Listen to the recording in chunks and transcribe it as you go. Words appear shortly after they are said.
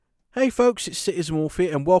Hey folks, it's Citizen Wolf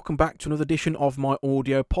here, and welcome back to another edition of my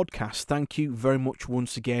audio podcast. Thank you very much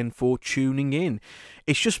once again for tuning in.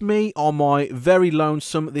 It's just me on my very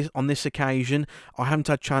lonesome on this occasion. I haven't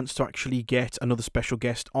had a chance to actually get another special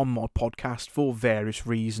guest on my podcast for various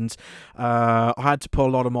reasons. I had to put a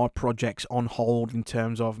lot of my projects on hold in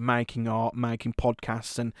terms of making art, making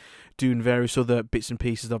podcasts, and doing various other bits and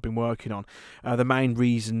pieces I've been working on. The main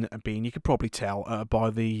reason being, you could probably tell by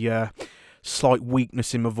the slight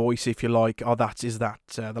weakness in my voice, if you like.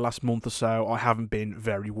 The last month or so I haven't been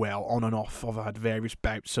very well, on and off. I've had various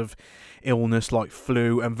bouts of illness like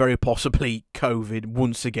flu and very possibly COVID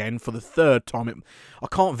once again for the third time. I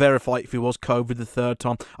can't verify if it was COVID the third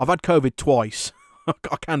time. I've had COVID twice.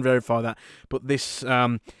 I can verify that, but this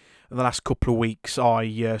the last couple of weeks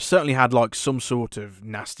I certainly had like some sort of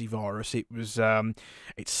nasty virus. It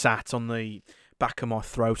sat on the back of my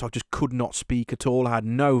throat. I just could not speak at all. I had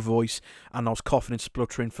no voice, and I was coughing and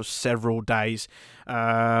spluttering for several days.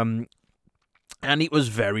 And it was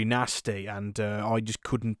very nasty, and I just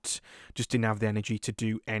didn't have the energy to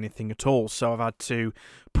do anything at all. So I've had to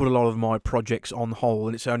put a lot of my projects on hold,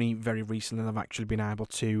 and it's only very recently that I've actually been able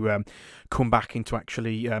to come back into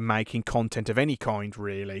actually making content of any kind,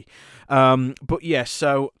 really. But yeah,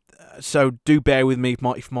 so do bear with me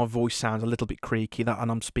if my voice sounds a little bit creaky,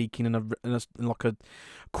 and I'm speaking in like a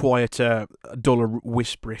quieter, duller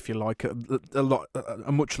whisper, if you like,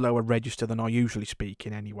 a much lower register than I usually speak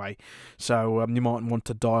in anyway. So you might want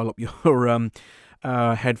to dial up your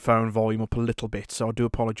headphone volume up a little bit. So I do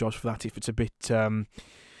apologise for that if it's a bit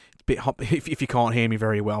hot, if you can't hear me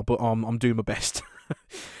very well, but I'm doing my best.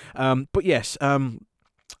 But yes.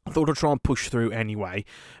 I thought I'd try and push through anyway,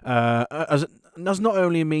 as not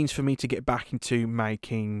only a means for me to get back into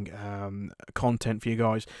making content for you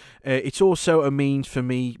guys, it's also a means for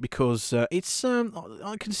me because it's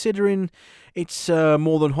considering it's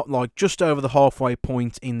more than like just over the halfway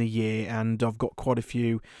point in the year, and I've got quite a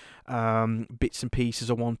few bits and pieces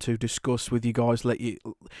I want to discuss with you guys. The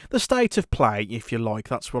state of play, if you like.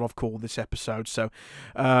 That's what I've called this episode. So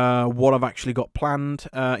what I've actually got planned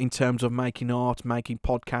in terms of making art, making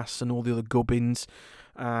podcasts, and all the other gubbins,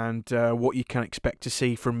 and what you can expect to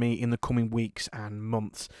see from me in the coming weeks and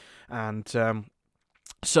months. And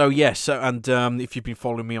so yes, if you've been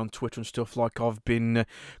following me on Twitter and stuff, like, I've been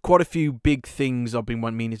quite a few big things I've been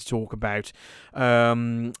meaning to talk about.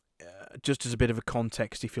 Just as a bit of a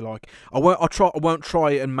context, if you like, I won't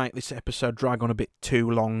try and make this episode drag on a bit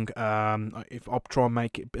too long. If I'll try and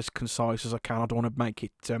make it as concise as I can. I don't want to make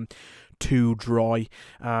it too dry.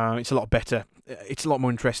 It's a lot better. It's a lot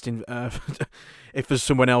more interesting if there's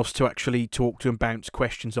someone else to actually talk to and bounce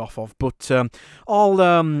questions off of. But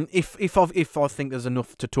I'll if I think there's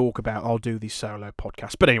enough to talk about, I'll do this solo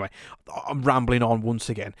podcast. But anyway, I'm rambling on once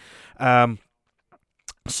again.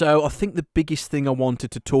 So I think the biggest thing I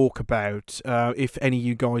wanted to talk about, if any of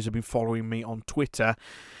you guys have been following me on Twitter,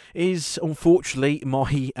 is unfortunately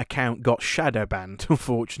my account got shadow banned,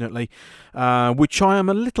 unfortunately, which I am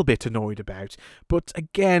a little bit annoyed about. But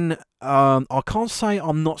again, I can't say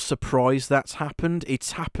I'm not surprised that's happened.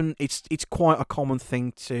 It's happened. It's quite a common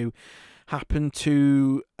thing to happen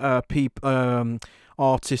to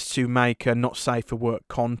artists who make not safe for work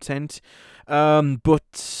content.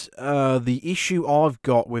 But the issue I've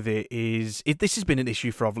got with it is this has been an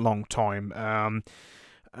issue for a long time.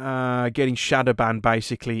 Getting shadow banned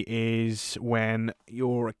basically is when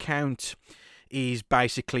your account is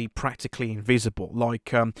basically practically invisible.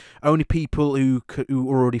 Like only people who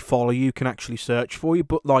already follow you can actually search for you.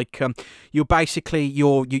 But like you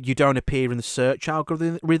don't appear in the search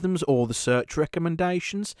algorithms or the search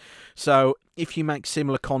recommendations. So if you make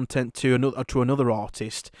similar content to another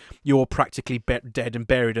artist, you're practically dead and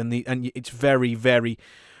buried, and it's very, very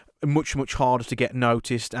much harder to get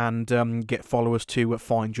noticed and get followers to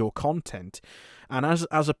find your content. And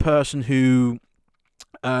as a person who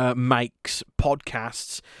makes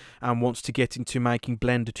podcasts and wants to get into making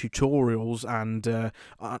Blender tutorials, and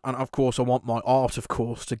of course I want my art, of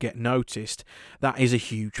course, to get noticed, that is a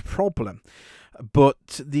huge problem.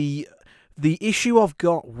 But the issue I've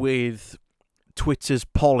got with Twitter's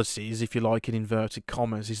policies, if you like, in inverted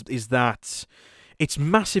commas, is that it's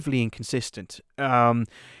massively inconsistent.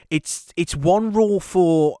 It's one rule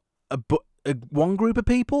for one group of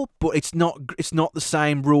people, but it's not the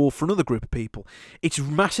same rule for another group of people. It's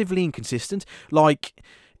massively inconsistent. Like,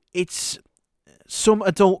 it's some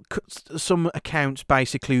accounts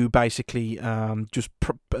basically just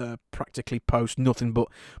practically post nothing but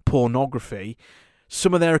pornography.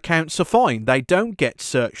 Some of their accounts are fine; they don't get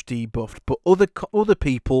search debuffed. But other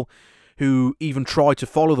people who even try to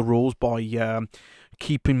follow the rules by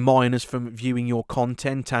keeping minors from viewing your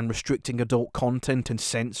content and restricting adult content and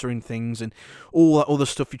censoring things and all that other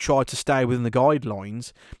stuff you try to stay within the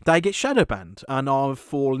guidelines, they get shadow banned, and I've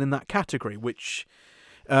fallen in that category, which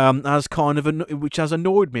has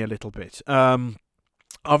annoyed me a little bit.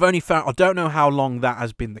 I've only found, I don't know how long that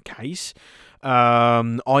has been the case.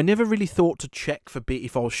 I never really thought to check for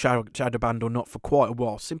if I was shadow banned or not for quite a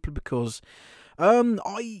while, simply because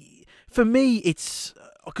for me it's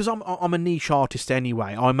because I'm a niche artist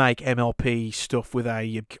anyway. I make MLP stuff with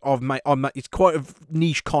it's quite a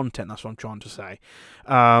niche content. That's what I'm trying to say.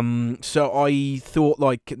 So I thought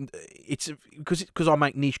like it's because I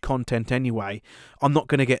make niche content anyway. I'm not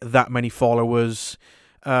going to get that many followers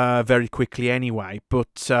very quickly anyway.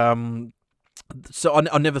 But so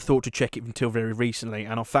I never thought to check it until very recently,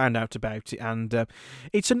 and I found out about it, and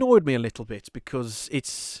it's annoyed me a little bit because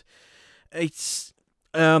it's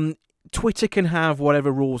Twitter can have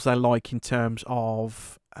whatever rules they like in terms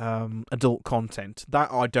of adult content.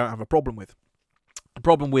 That I don't have a problem with. The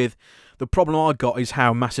problem I got is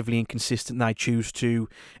how massively inconsistent they choose to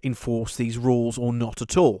enforce these rules, or not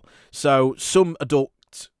at all. So some adult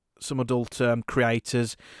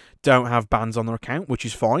creators don't have bans on their account, which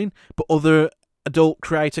is fine, but other adult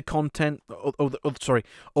creator content,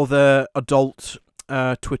 other adult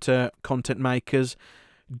Twitter content makers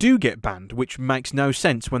do get banned, which makes no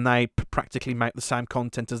sense when they practically make the same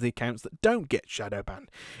content as the accounts that don't get shadow banned.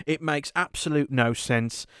 It makes absolute no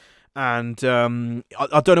sense, and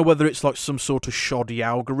I don't know whether it's like some sort of shoddy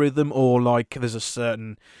algorithm, or like there's a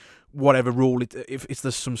certain whatever rule. If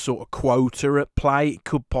there's some sort of quota at play,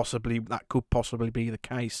 that could possibly be the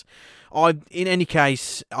case. In any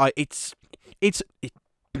case, it's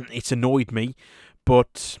annoyed me,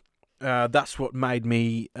 but that's what made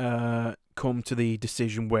me come to the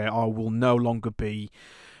decision where I will no longer be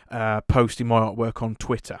posting my artwork on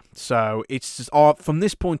Twitter. So it's just, from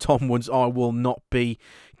this point onwards, I will not be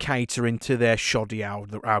catering to their shoddy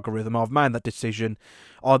algorithm. I've made that decision.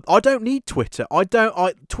 I don't need Twitter.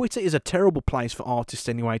 Twitter is a terrible place for artists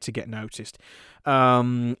anyway to get noticed.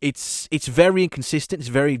 It's very inconsistent. It's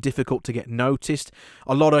very difficult to get noticed.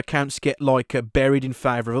 A lot of accounts get buried in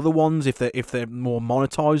favour of other ones if they're more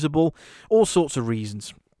monetizable. All sorts of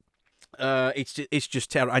reasons. It's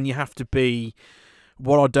just terrible, and you have to be.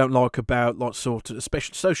 What I don't like about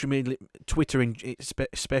especially social media, Twitter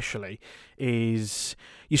especially, is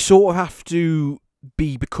you sort of have to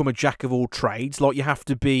become a jack of all trades. Like, you have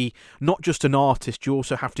to be not just an artist, you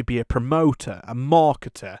also have to be a promoter, a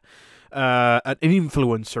marketer, an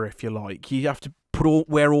influencer, if you like. You have to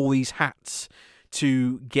wear all these hats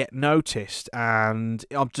to get noticed, and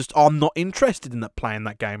I'm not interested in playing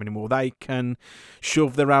that game anymore. They can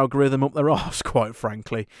shove their algorithm up their arse, quite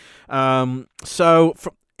frankly. So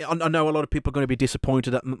I know a lot of people are going to be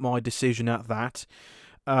disappointed at my decision at that,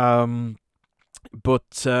 but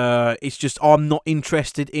it's just I'm not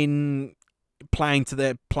interested in playing to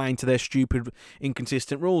their stupid,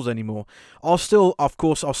 inconsistent rules anymore. I'll still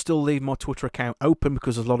leave my Twitter account open,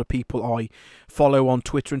 because there's a lot of people I follow on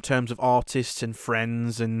Twitter in terms of artists and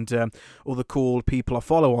friends and other cool people I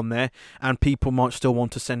follow on there, and people might still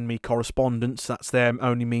want to send me correspondence. That's their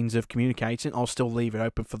only means of communicating. I'll still leave it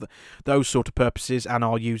open for those sort of purposes, and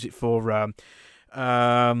I'll use it for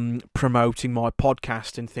promoting my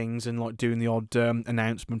podcast and things, and like doing the odd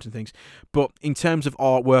announcement and things. But in terms of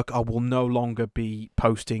artwork, I will no longer be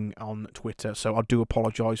posting on Twitter, so I do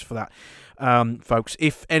apologise for that, folks.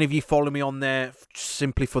 If any of you follow me on there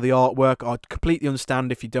simply for the artwork, I completely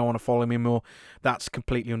understand. If you don't want to follow me more, that's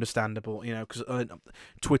completely understandable, because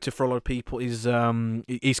Twitter for a lot of people is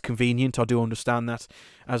convenient. I do understand that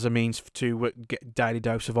as a means to get a daily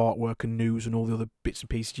dose of artwork and news and all the other bits and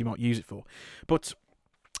pieces you might use it for. But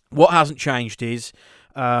what hasn't changed is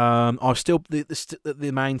I still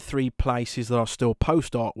the main three places that I still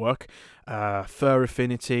post artwork: Fur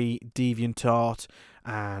Affinity, DeviantArt,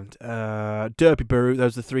 and Derpyburu.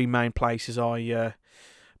 Those are the three main places I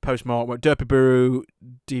post my artwork. Derpyburu,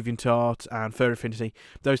 DeviantArt, and Fur Affinity.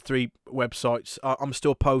 Those three websites, I'm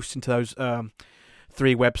still posting to those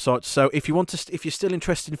three websites. So if you're still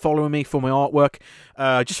interested in following me for my artwork,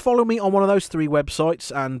 just follow me on one of those three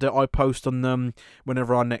websites, and I post on them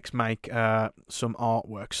whenever I next make some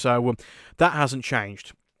artwork. So that hasn't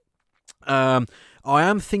changed. I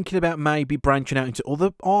am thinking about maybe branching out into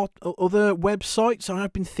other websites. I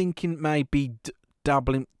have been thinking maybe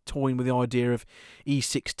toying with the idea of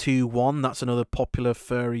E621. That's another popular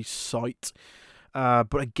furry site.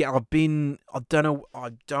 But again, I don't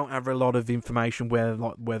have a lot of information whether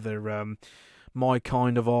my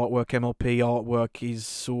kind of artwork, MLP artwork, is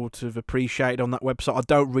sort of appreciated on that website. I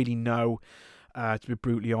don't really know. to be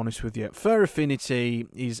brutally honest with you. Fur Affinity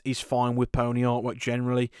is fine with pony artwork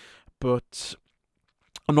generally, but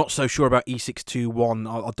I'm not so sure about E621.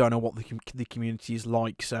 I don't know what the community is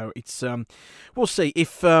like, so it's we'll see.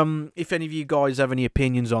 If any of you guys have any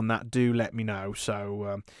opinions on that, do let me know.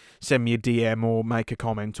 So send me a DM or make a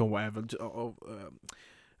comment or whatever.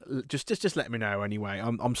 Just let me know anyway.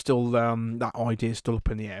 I'm still that idea is still up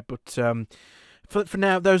in the air, but for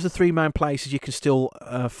now, those are the three main places you can still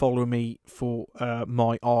follow me for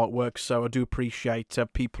my artwork. So I do appreciate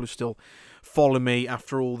people who still follow me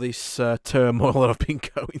after all this turmoil that I've been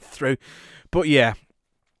going through. But yeah,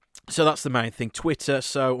 so that's the main thing. Twitter.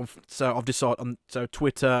 So I've decided on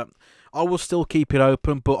Twitter. I will still keep it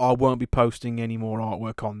open, but I won't be posting any more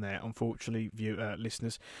artwork on there. Unfortunately,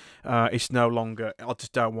 listeners, it's no longer. I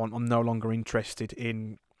just don't want. I'm no longer interested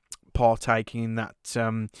in partaking in that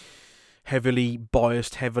heavily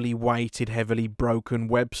biased, heavily weighted, heavily broken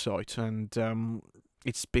website, and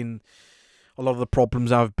it's been a lot of the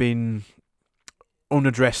problems have been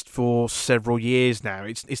unaddressed for several years now.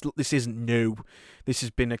 This isn't new. This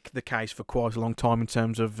has been the case for quite a long time in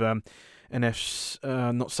terms of NF's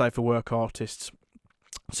not safe for work artists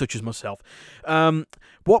such as myself.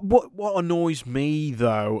 What annoys me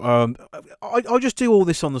though, I just do all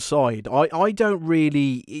this on the side. I don't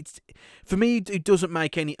really. For me, it doesn't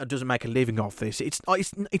make a living off this.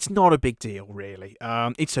 It's not a big deal really.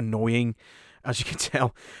 It's annoying, as you can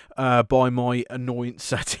tell by my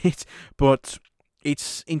annoyance at it. But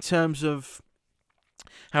it's in terms of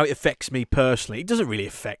how it affects me personally. It doesn't really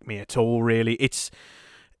affect me at all. Really, it's.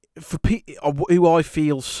 For who I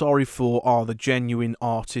feel sorry for are the genuine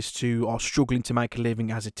artists who are struggling to make a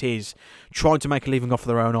living as it is, trying to make a living off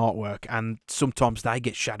their own artwork, and sometimes they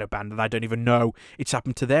get shadow banned and they don't even know it's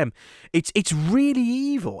happened to them. It's really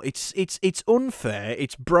evil. It's unfair.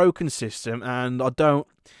 It's broken system, and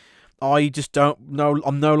I just don't know.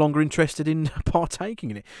 I'm no longer interested in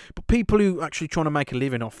partaking in it. But people who actually trying to make a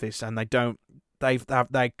living off this and they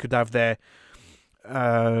could have their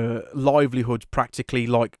livelihoods practically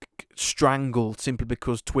like strangled simply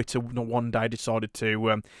because Twitter one day decided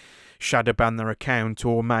to shadow ban their account,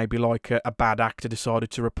 or maybe like a bad actor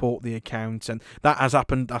decided to report the account, and that has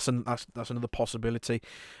happened. That's another possibility.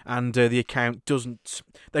 And the account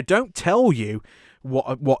they don't tell you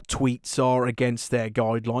what tweets are against their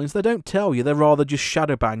guidelines. They don't tell you. They rather just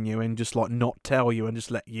shadow ban you and just like not tell you and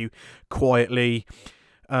just let you quietly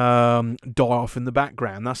die off in the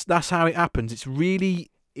background. That's how it happens. It's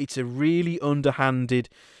a really underhanded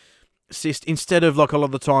system. Instead of like a lot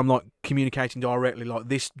of the time like communicating directly like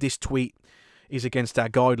this tweet is against our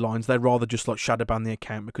guidelines, they'd rather just like shadow ban the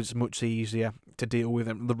account because it's much easier to deal with,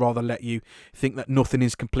 and they'd rather let you think that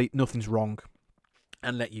nothing's wrong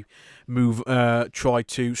and let you move try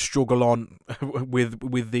to struggle on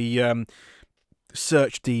with the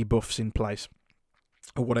search debuffs in place,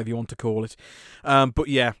 or whatever you want to call it. But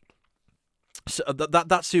yeah, so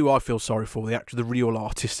that's who I feel sorry for, the real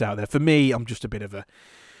artists out there. For me, I'm just a bit of a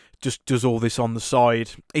just does all this on the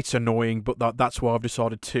side. It's annoying, but that's why I've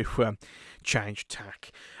decided to change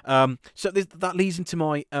tack. So that leads into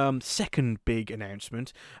my second big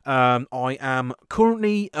announcement. I am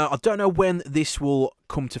currently I don't know when this will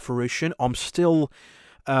come to fruition. I'm still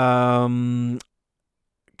putting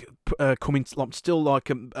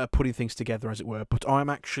things together, as it were, but I'm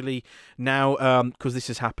actually now, because this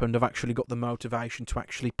has happened, I've actually got the motivation to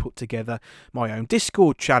actually put together my own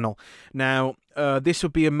Discord channel. Now this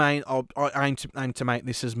would be a main. I aim to make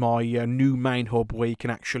this as my new main hub where you can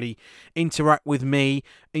actually interact with me,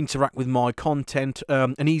 interact with my content,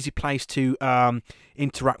 an easy place to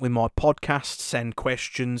interact with my podcast, send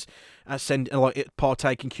questions,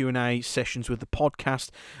 partake in Q&A sessions with the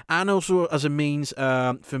podcast, and also as a means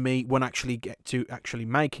for me when actually get to actually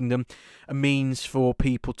making them, a means for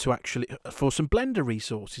people to actually for some Blender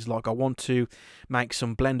resources. Like I want to make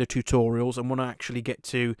some Blender tutorials, and when I actually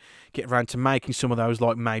get around to making some of those,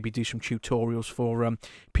 like maybe do some tutorials for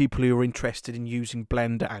people who are interested in using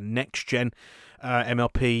Blender and next gen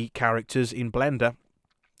MLP characters in Blender.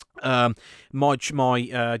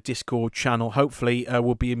 My Discord channel hopefully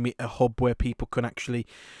will be a hub where people can actually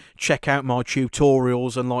check out my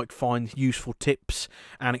tutorials and like find useful tips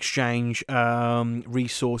and exchange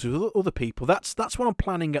resources with other people. That's what I'm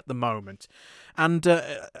planning at the moment, and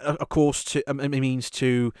of course it means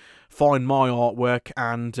to find my artwork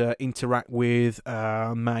and interact with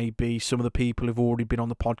maybe some of the people who've already been on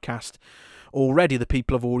the podcast already, the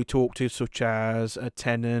people I've already talked to, such as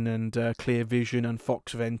Tenon and Clear Vision and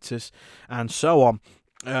Fox Ventus and so on,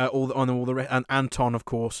 and Anton, of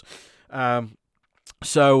course.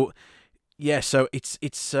 So yeah, so it's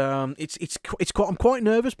quite. I'm quite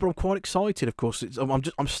nervous, but I'm quite excited. Of course,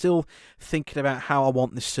 I'm still thinking about how I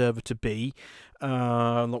want this server to be,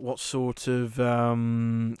 like what sort of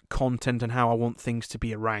content and how I want things to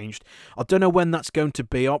be arranged. I don't know when that's going to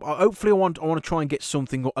be. Hopefully, I want to try and get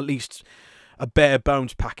something, or at least a bare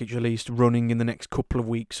bones package, at least running in the next couple of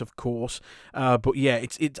weeks, of course. But yeah,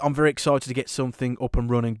 I'm very excited to get something up and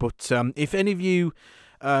running. But if any of you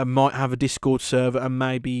might have a Discord server and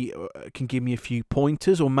maybe can give me a few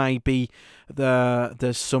pointers, or maybe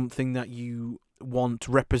there's something that you want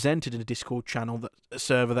represented in a Discord channel, that a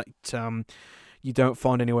server that you don't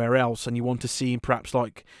find anywhere else, and you want to see perhaps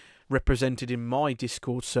like represented in my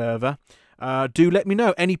Discord server, do let me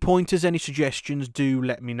know. Any pointers, any suggestions, do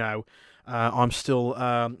let me know. I'm still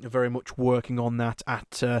very much working on that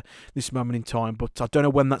at this moment in time, but I don't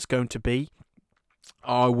know when that's going to be.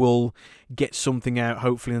 I will get something out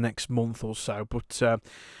hopefully in the next month or so, but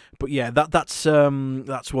yeah, that's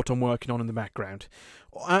what I'm working on in the background,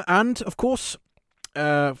 and of course,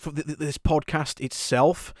 for this podcast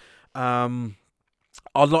itself, I'd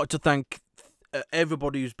like to thank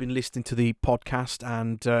everybody who's been listening to the podcast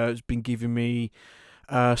and has been giving me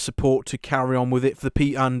support to carry on with it, for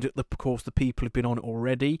of course the people who've been on it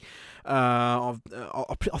already. I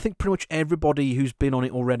think pretty much everybody who's been on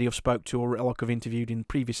it already I've spoke to, or like I've interviewed in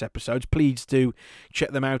previous episodes. Please do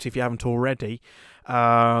check them out if you haven't already.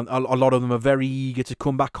 A lot of them are very eager to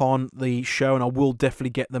come back on the show, and I will definitely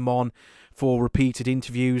get them on for repeated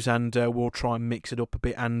interviews, and we'll try and mix it up a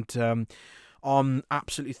bit. And I'm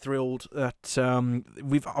absolutely thrilled that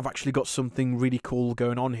I've actually got something really cool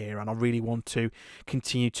going on here, and I really want to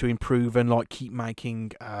continue to improve and like keep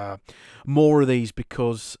making more of these,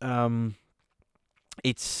 because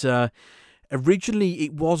it's originally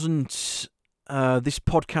it wasn't. This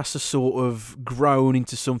podcast has sort of grown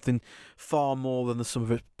into something far more than some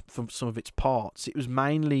of its parts. It was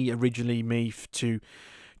mainly originally me to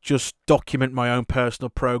just document my own personal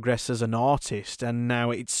progress as an artist, and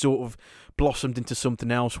now it's sort of blossomed into something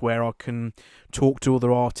else where I can talk to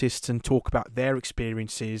other artists and talk about their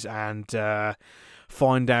experiences, and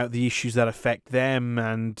find out the issues that affect them,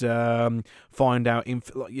 and find out and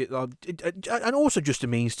also just a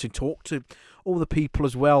means to talk to all the people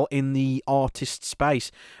as well in the artist space.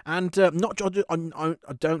 And I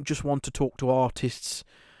don't just want to talk to artists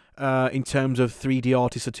in terms of 3D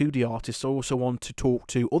artists or 2D artists. I also want to talk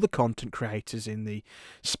to other content creators in the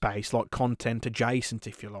space, like content adjacent,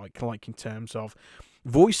 if you like in terms of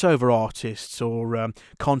voiceover artists, or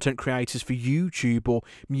content creators for YouTube, or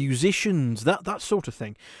musicians, that sort of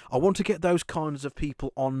thing. I want to get those kinds of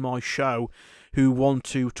people on my show who want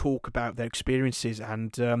to talk about their experiences,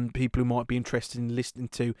 and people who might be interested in listening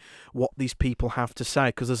to what these people have to say,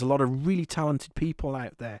 because there's a lot of really talented people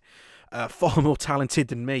out there, far more talented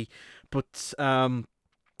than me, but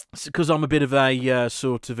because I'm a bit of a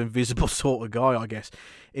sort of invisible sort of guy, I guess.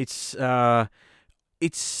 It's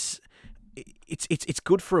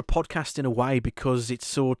good for a podcast in a way, because it's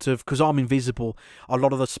sort of, because I'm invisible, a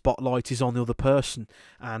lot of the spotlight is on the other person,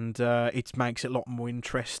 and it makes it a lot more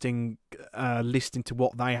interesting listening to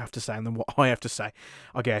what they have to say than what I have to say,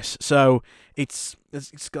 I guess. So it's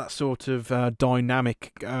got that sort of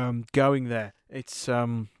dynamic going there. It's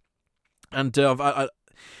and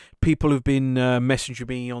people who've been messaging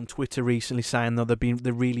me on Twitter recently saying that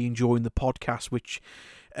they're really enjoying the podcast, which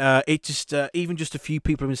it just even just a few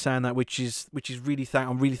people have been saying that, which is really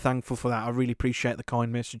I'm really thankful for that. I really appreciate the kind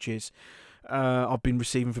messages I've been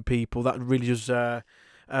receiving from people. That really just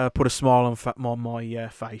put a smile on my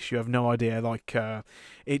face. You have no idea. Like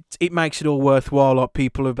it makes it all worthwhile. Like,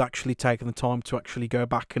 people have actually taken the time to actually go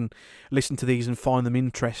back and listen to these and find them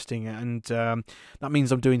interesting, and that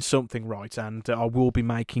means I'm doing something right. And I will be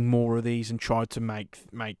making more of these and try to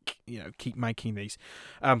keep making these.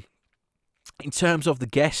 In terms of the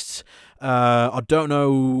guests, I don't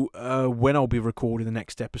know when I'll be recording the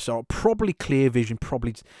next episode. Probably Clear Vision.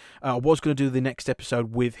 I was going to do the next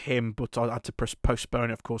episode with him, but I had to postpone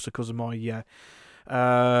it, of course, because of my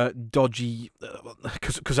dodgy,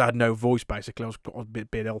 because I had no voice, basically. I was a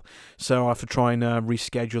bit ill, so I have to try and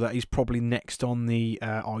reschedule that. He's probably next on the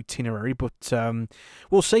itinerary, but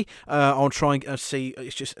we'll see. I'll try and see.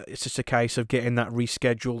 It's just a case of getting that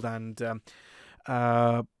rescheduled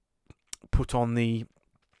and put on the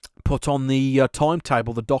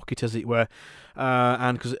timetable, the docket, as it were,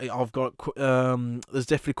 and because I've got there's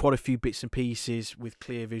definitely quite a few bits and pieces with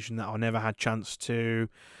Clear Vision that I never had chance to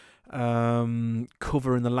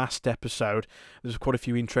cover in the last episode. There's quite a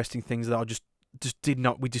few interesting things that I just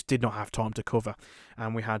we just did not have time to cover,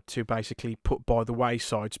 and we had to basically put by the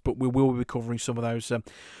wayside. But we will be covering some of those. Some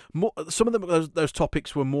of those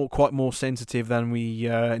topics were quite more sensitive than we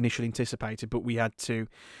initially anticipated, but we had to,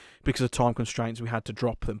 because of time constraints, we had to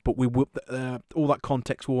drop them. But we will all that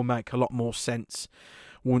context will make a lot more sense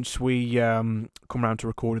once we come around to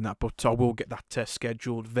recording that. But I will get that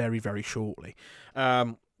scheduled very, very shortly.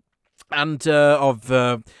 And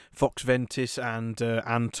of Fox Ventus and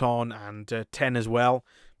Anton and Ten as well.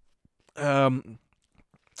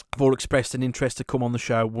 I've all expressed an interest to come on the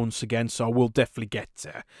show once again, so I will definitely get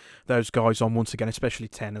those guys on once again, especially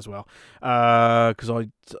Ten as well, because I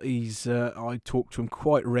talk to him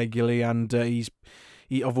quite regularly, and I've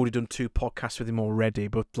already done 2 podcasts with him already,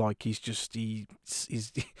 but like he's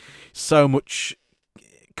so much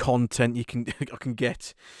content I can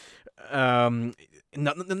get.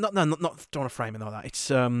 Not don't want to frame it like that.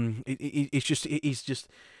 He's just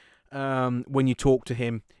when you talk to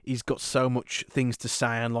him, he's got so much things to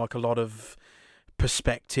say and like a lot of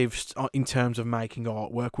perspectives in terms of making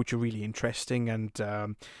artwork, which are really interesting, and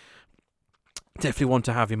definitely want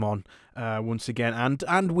to have him on once again,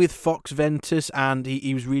 and with Fox Ventus, and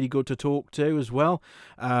he was really good to talk to as well.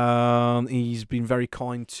 He's been very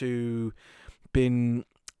kind to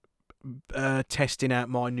testing out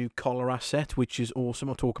my new collar asset, which is awesome.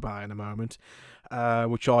 I'll talk about it in a moment,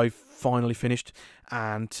 which I've finally finished.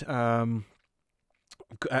 And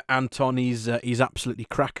Anton, he's absolutely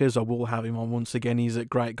crackers. I will have him on once again. He's a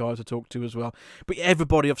great guy to talk to as well. But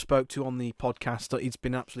everybody I've spoke to on the podcast, it's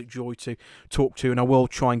been an absolute joy to talk to, and I will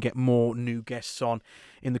try and get more new guests on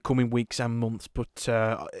in the coming weeks and months. But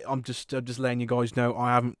I'm just letting you guys know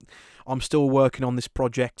I'm still working on this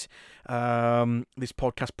project, this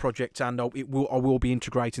podcast project, and I will be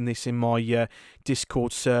integrating this in my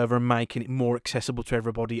Discord server and making it more accessible to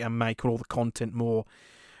everybody and making all the content more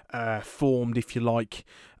formed, if you like,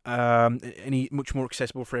 much more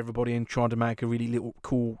accessible for everybody, and trying to make a really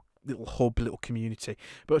cool little hub, little community.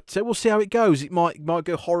 But we'll see how it goes. It might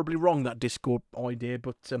go horribly wrong, that Discord idea,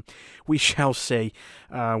 but we shall see.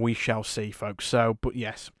 We shall see, folks. So, but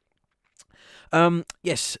yes,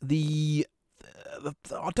 yes. I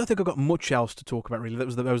don't think I've got much else to talk about really.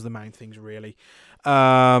 Those were the main things really.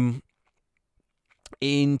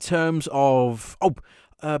 In terms of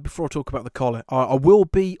before I talk about the collar, I will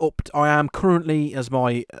be I am currently, as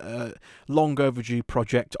my long overdue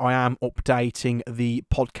project, I am updating the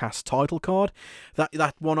podcast title card.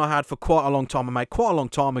 That one I had for quite a long time. I made quite a long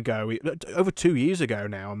time ago, over 2 years ago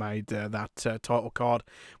now. I made that title card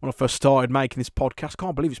when I first started making this podcast.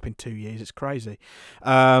 Can't believe it's been 2 years. It's crazy.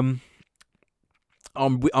 I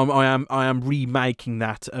am remaking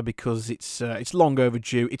that because it's long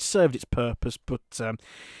overdue. It's served its purpose, but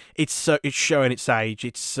it's showing its age.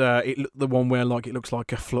 It's the one where like it looks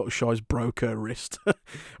like a Fluttershy's broke her wrist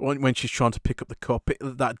when she's trying to pick up the cup.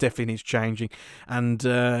 That definitely needs changing, and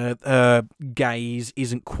gaze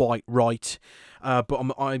isn't quite right.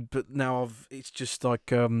 But now it's just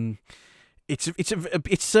like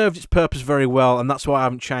It's served its purpose very well, and that's why I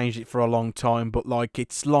haven't changed it for a long time. But like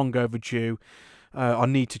it's long overdue. I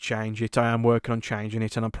need to change it. I am working on changing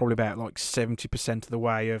it, and I'm probably about like 70% of the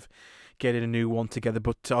way of getting a new one together.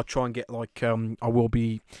 But I'll try and get like I will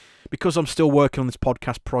be, because I'm still working on this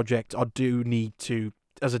podcast project. I do need to,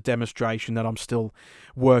 as a demonstration that I'm still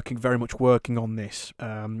very much working on this,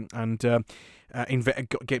 and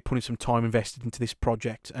putting some time invested into this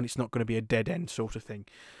project, and it's not going to be a dead end sort of thing.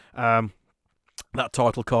 That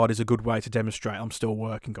title card is a good way to demonstrate I'm still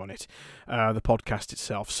working on it, the podcast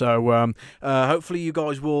itself. So hopefully you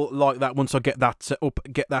guys will like that once I get that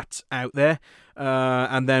get that out there.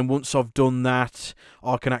 And then once I've done that,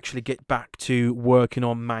 I can actually get back to working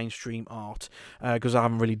on mainstream art, because I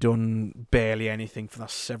haven't really done barely anything for the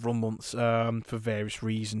last several months for various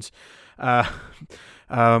reasons.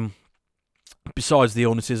 Besides the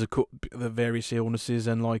illnesses, the various illnesses,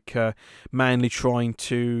 and like mainly trying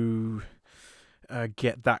to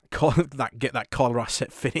get that collar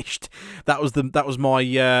asset finished. That was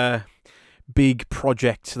my big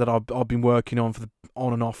project that I've been working on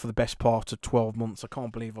on and off for the best part of 12 months. I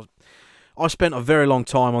can't believe I spent a very long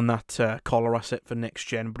time on that collar asset for next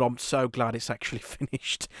gen, but I'm so glad it's actually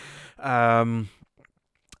finished. And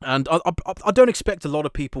I don't expect a lot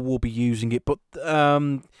of people will be using it, but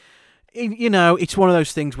you know, it's one of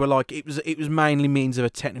those things where like it was mainly means of a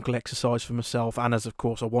technical exercise for myself, and as of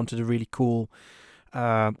course I wanted a really cool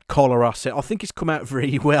collar asset. I think it's come out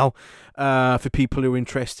really well for people who are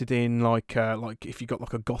interested in like if you got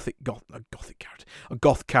like a goth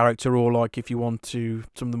character, or like if you want to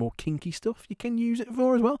some of the more kinky stuff, you can use it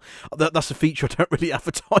for as well. That's a feature I don't really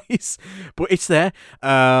advertise, but it's there.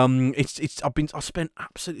 I spent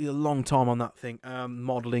absolutely a long time on that thing,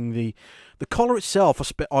 modelling the collar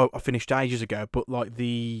itself. I finished ages ago, but like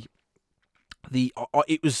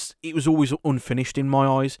it was always unfinished in my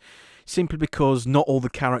eyes, simply because not all the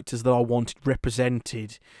characters that I wanted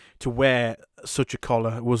represented to wear such a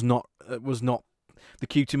collar was not the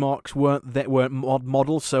cutie marks weren't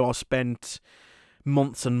models. So I spent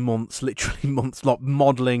months and months, literally months, like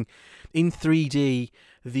modelling in 3D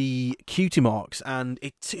the cutie marks, and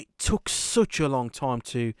it took such a long time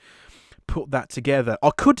to put that together.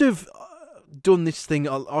 I could have done this thing.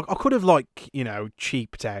 I could have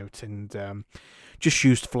cheaped out and just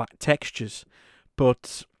used flat textures,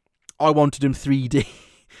 but I wanted them 3D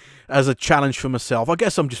as a challenge for myself. I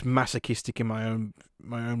guess I'm just masochistic in my own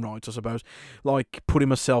right, I suppose. Like putting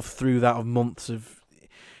myself through that of months of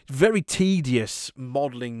very tedious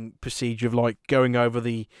modelling procedure of like going over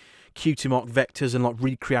the cutie mark vectors and like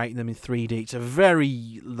recreating them in 3D. It's a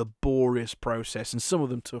very laborious process, and some of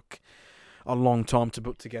them took a long time to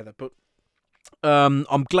put together. But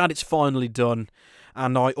I'm glad it's finally done,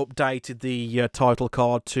 and I updated the title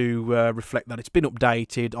card to reflect that it's been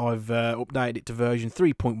updated. I've updated it to version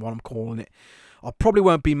 3.1, I'm calling it. I probably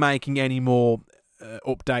won't be making any more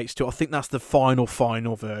updates to it. I think that's the final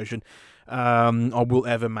version I will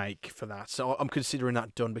ever make for that. So I'm considering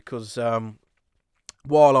that done, because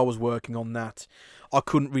while I was working on that, I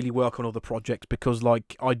couldn't really work on other projects because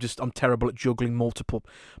I'm terrible at juggling multiple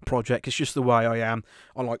projects. It's just the way I am.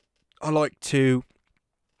 I like to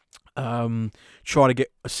try to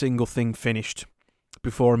get a single thing finished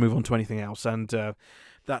before I move on to anything else, and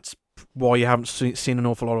that's why you haven't seen an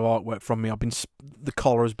awful lot of artwork from me. The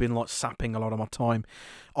collar has been like sapping a lot of my time.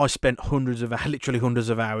 I spent literally hundreds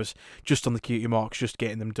of hours just on the cutie marks, just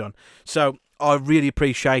getting them done. So I really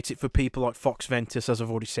appreciate it for people like Fox Ventus, as I've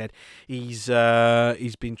already said. He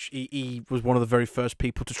was one of the very first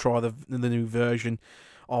people to try the new version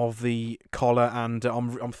of the collar, and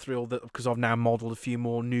I'm thrilled that because I've now modelled a few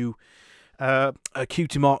more new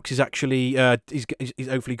cutie marks. Is actually is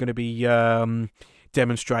hopefully going to be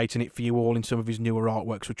demonstrating it for you all in some of his newer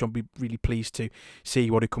artworks, which I'll be really pleased to see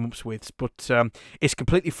what he comes up with. But it's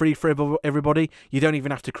completely free for everybody. You don't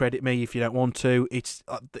even have to credit me if you don't want to. It's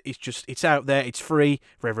out there. It's free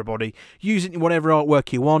for everybody. Use it in whatever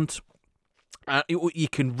artwork you want. You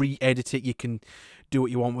can re-edit it. You can do what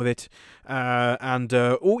you want with it,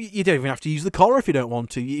 or you don't even have to use the collar if you don't want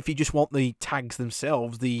to. If you just want the tags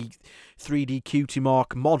themselves, the 3D cutie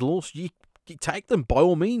mark models, you take them, by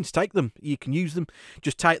all means, take them. You can use them.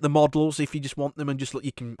 Just take the models if you just want them, and just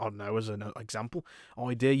you can, I don't know, as an example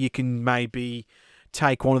idea, you can maybe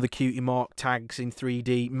take one of the cutie mark tags in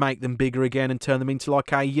 3D, make them bigger again, and turn them into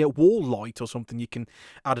like a wall light or something. You can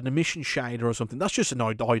add an emission shader or something. That's just an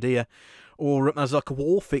idea, or as like a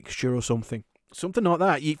wall fixture or something. Something like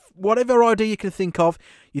that. Whatever idea you can think of,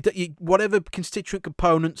 whatever constituent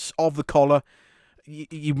components of the collar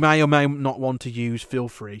you may or may not want to use, feel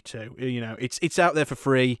free to. It's out there for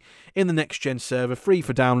free in the Next Gen server, free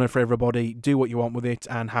for download for everybody. Do what you want with it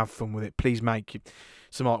and have fun with it. Please make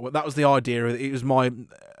some artwork. That was the idea. It was my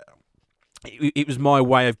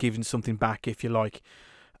way of giving something back, if you like.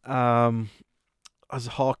 As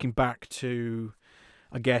harking back to,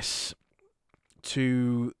 I guess,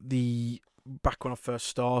 to the back when I first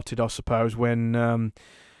started, I suppose, when I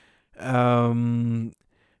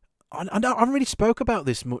haven't really spoke about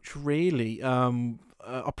this much, really. I'll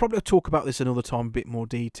probably talk about this another time, a bit more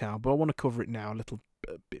detail, but I want to cover it now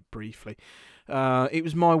a bit briefly. It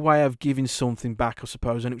was my way of giving something back, I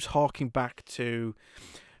suppose, and it was harking back to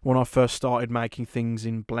when I first started making things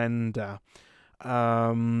in Blender.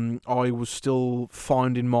 I was still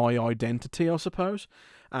finding my identity, I suppose.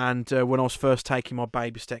 And when I was first taking my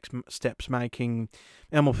baby steps making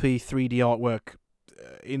MLP 3D artwork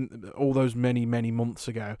in all those many months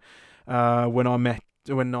ago, when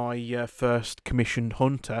I first commissioned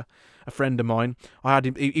Hunter, a friend of mine, I had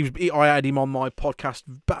him on my podcast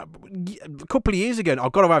a couple of years ago.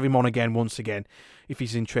 I've got to have him on again once again if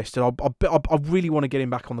he's interested. I really want to get him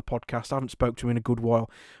back on the podcast. I haven't spoke to him in a good while,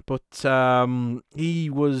 but he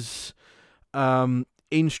was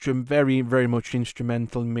very, very much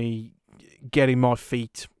instrumental in me getting my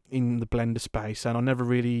feet in the Blender space, and I never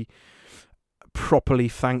really properly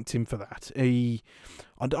thanked him for that. I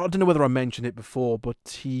don't know whether I mentioned it before,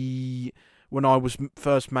 but when I was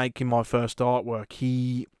first making my first artwork,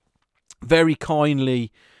 he very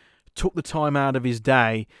kindly took the time out of his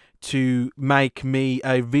day to make me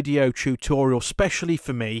a video tutorial specially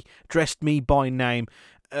for me, dressed me by name,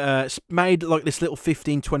 made like this little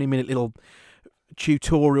 15-20 minute little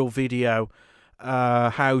tutorial video,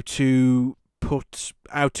 how to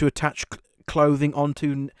attach clothing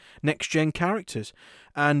onto next gen characters.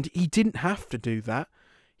 And he didn't have to do that.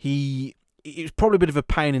 It was probably a bit of a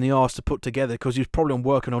pain in the arse to put together, because he was probably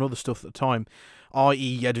working on other stuff at the time,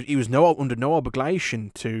 i.e. he was under no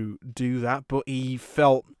obligation to do that, but he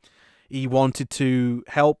felt he wanted to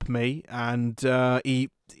help me, and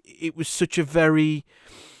it was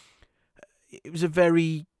a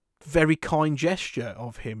very, very kind gesture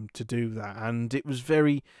of him to do that. And it was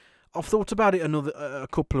very, I've thought about it a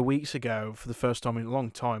couple of weeks ago for the first time in a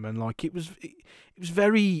long time, and like it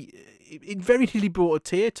very nearly brought a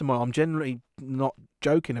tear to my. I'm generally not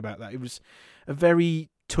joking about that. It was a very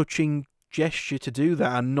touching gesture to do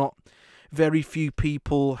that, and not very few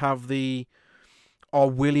people are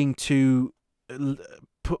willing to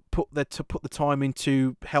put the time in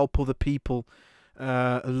to help other people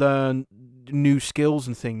learn new skills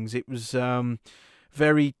and things. It was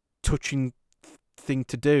very touching thing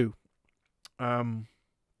to do.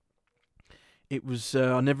 It was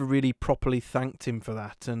I never really properly thanked him for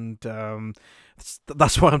that, and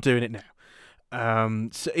that's why I'm doing it now.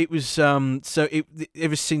 So it was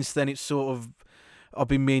ever since then, it's sort of, I've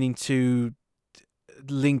been meaning to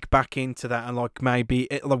link back into that, and like maybe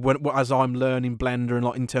as I'm learning Blender, and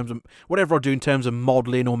like in terms of whatever I do in terms of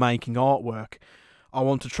modelling or making artwork, I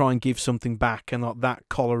want to try and give something back, and like that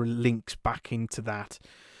collar links back into that.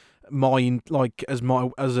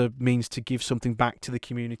 As a means to give something back to the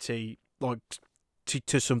community, like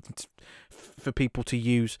to something for people to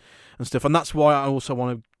use and stuff. And that's why I also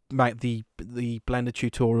want to make the Blender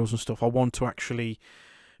tutorials and stuff. I want to actually,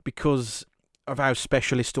 because of how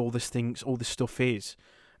specialist all this stuff is,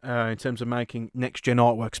 in terms of making next gen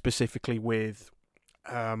artwork, specifically with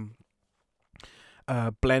Blender.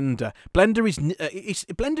 Blender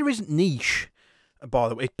isn't niche, by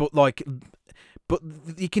the way, but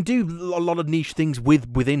you can do a lot of niche things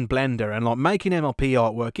within Blender, and like making MLP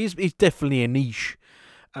artwork is definitely a niche,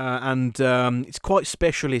 and it's quite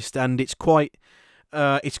specialist, and it's quite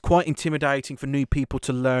intimidating for new people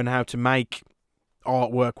to learn how to make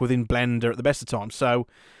artwork within Blender at the best of times. So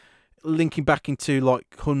linking back into like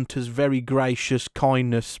Hunter's very gracious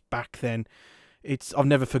kindness back then, I've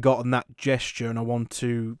never forgotten that gesture, and I want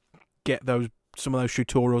to get some of those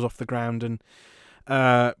tutorials off the ground and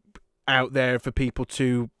out there for people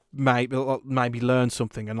to maybe learn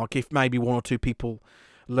something. And like if maybe one or two people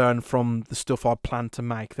learn from the stuff I plan to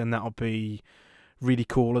make, then that'll be really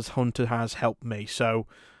cool, as Hunter has helped me. So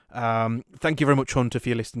thank you very much, Hunter,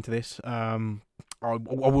 for listening to this. I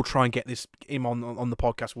will try and get him on the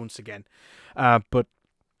podcast once again. But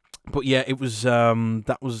yeah, it was I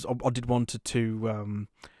did wanted to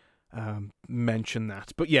mention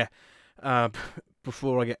that. But yeah,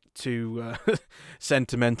 before I get too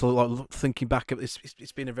sentimental, like thinking back at this,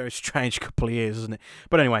 it's been a very strange couple of years, hasn't it?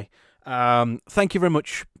 But anyway, thank you very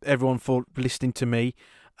much, everyone, for listening to me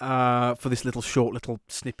for this short little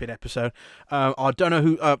snippet episode. I don't know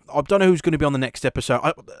who's going to be on the next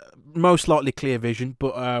episode. Most likely Clear Vision,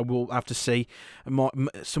 but we'll have to see.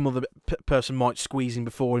 Some other person might squeeze in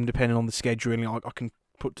before him, depending on the scheduling I can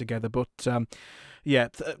put together. But yeah,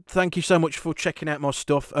 thank you so much for checking out my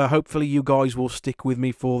stuff. Hopefully you guys will stick with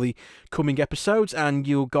me for the coming episodes, and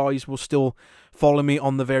you guys will still follow me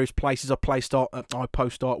on the various places I post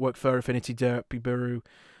artwork for Affinity, Derpy, Buru,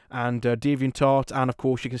 and DeviantArt. And of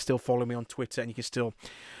course you can still follow me on Twitter, and you can still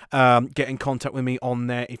get in contact with me on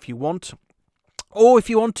there if you want. Or if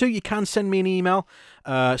you want to, you can send me an email,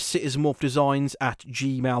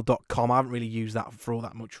 citizenmorphdesigns@gmail.com. I haven't really used that for all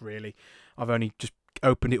that much, really. I've only just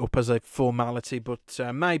opened it up as a formality, but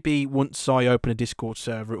maybe once I open a Discord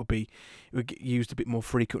server, it'll get used a bit more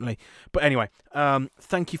frequently. But anyway,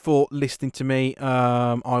 thank you for listening to me.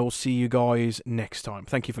 I will see you guys next time.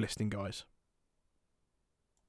 Thank you for listening, guys.